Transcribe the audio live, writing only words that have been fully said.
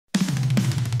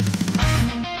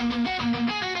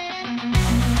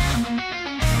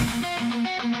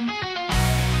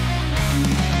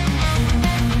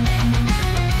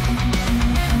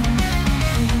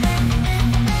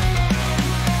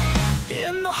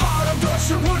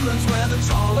ancient woodlands where the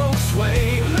tall oaks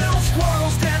sway. Little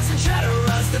squirrels dance and chatter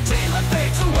as the daylight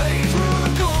fades away. Through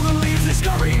the golden leaves they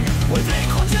scurry, with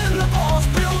acorns in the paws,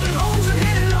 building homes and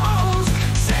hidden halls,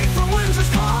 safe from winter's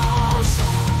calls.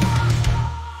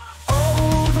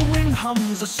 Oh, the wind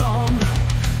hums a song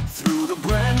through the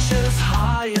branches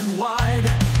high and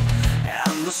wide,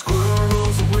 and the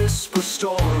squirrels whisper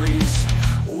stories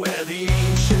where the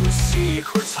ancient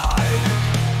secrets hide.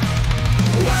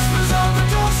 Whispers of the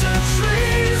Dorset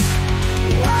trees,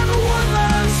 where the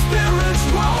woodland spirits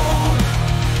roam.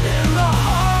 In the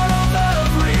heart of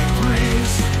every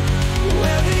breeze,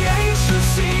 where the ancient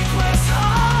secrets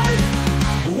hide.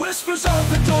 Whispers of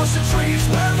the Dorset trees,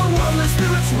 where the woodland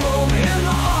spirits roam. In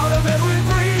the heart of every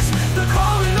breeze, they're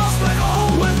calling us back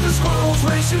home. With the squirrels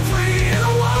racing free in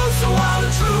a world so wild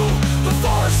and true, the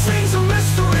forest sings a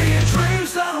mystery and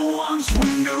dreams that once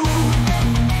we knew.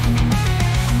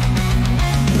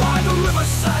 By the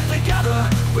riverside they gather,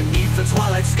 beneath the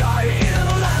twilight sky, in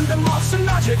a land of moss and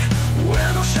magic,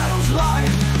 where no shadows lie.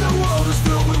 Their world is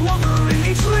filled with wonder, in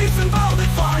each leaf and bough they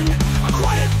find a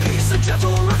quiet peace, a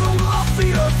gentle rhythm of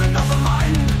the earth and of the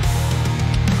mind.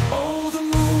 Oh, the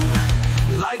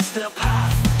moon lights their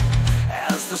path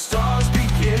as the stars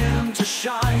begin to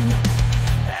shine,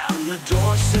 and the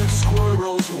Dorset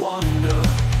squirrels wander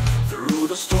through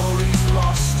the stories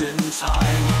lost in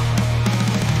time.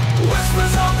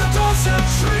 Whispers of the Dorset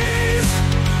trees,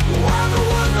 where the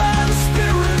woodland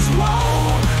spirits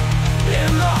roam.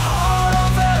 In the heart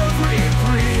of every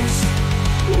breeze,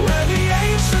 where the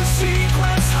ancient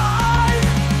secrets hide.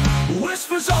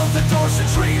 Whispers of the Dorset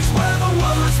trees, where the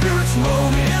woodland spirits roam.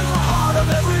 In the heart of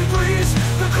every breeze,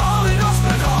 they're calling us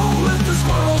back home. With the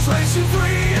squirrels racing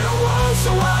free in a world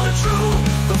so wild and true,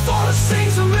 the forest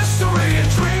sings a mystery and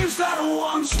dreams that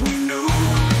once we knew.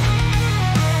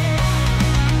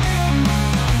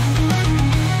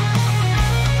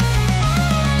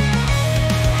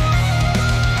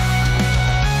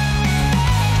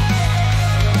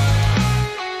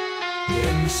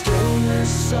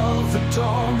 Stillness of the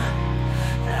dawn,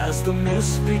 as the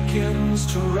mist begins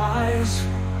to rise,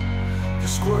 the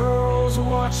squirrels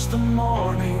watch the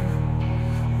morning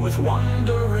with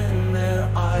wonder in their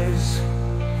eyes.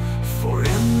 For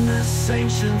in this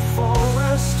ancient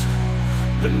forest,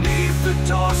 beneath the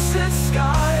Dorset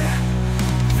sky,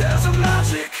 there's a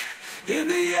magic in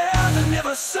the air that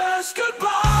never says goodbye.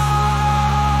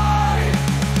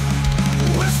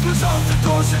 Whispers of the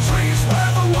Dorset trees,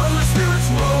 where the woodland spirits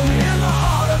roam. In the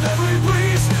heart of every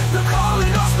breeze, they're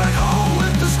calling us back home.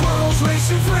 With the squirrels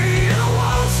racing free in a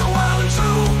world so wild and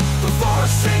true, the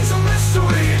forest sings a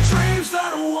mystery and dreams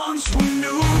that once we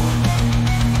knew.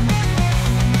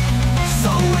 So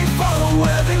we follow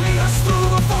where they lead us through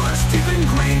the forest deep and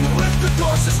green, with the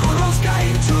Dorset squirrels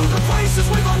guiding to the places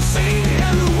we've unseen.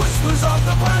 And the whispers of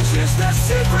the branches, their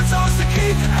secrets ours to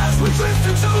keep, as we drift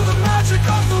into the magic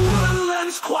of the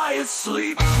woodland's quiet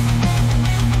sleep.